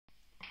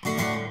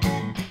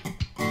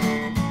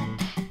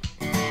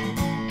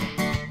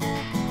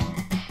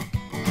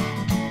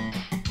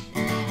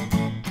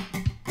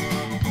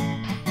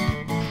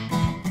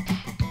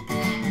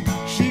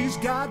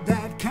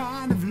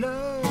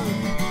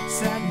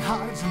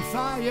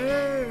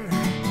fire,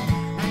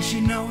 and she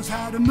knows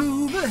how to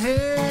move her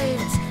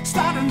hips,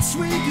 starting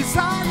sweet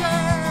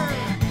desire.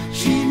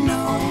 She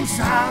knows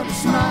how to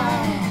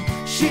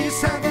smile,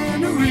 she's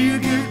having a real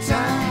good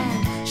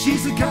time.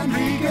 She's a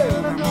country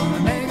girl, I'm gonna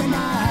make her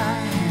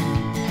mine.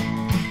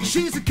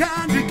 She's a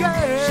country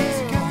girl,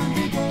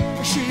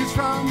 she's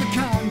from the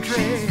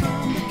country.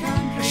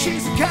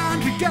 She's a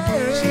country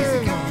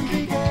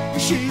girl,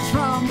 she's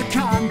from the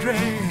country.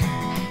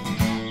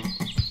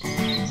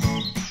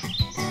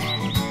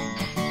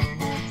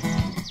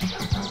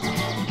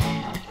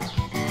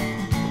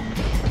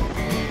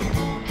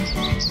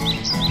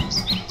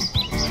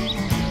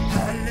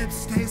 Her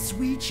lips taste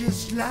sweet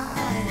just like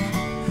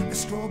a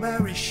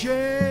strawberry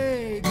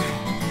shake,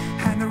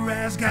 and the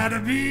rest gotta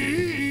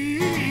be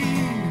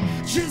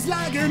just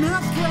like an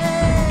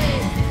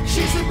earthquake.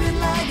 She's a bit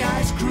like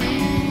ice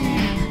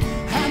cream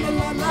and a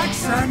lot like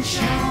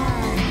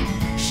sunshine.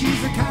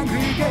 She's a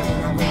country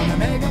girl, I'm gonna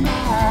make her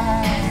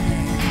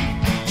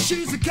mine.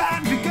 She's a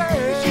country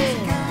girl,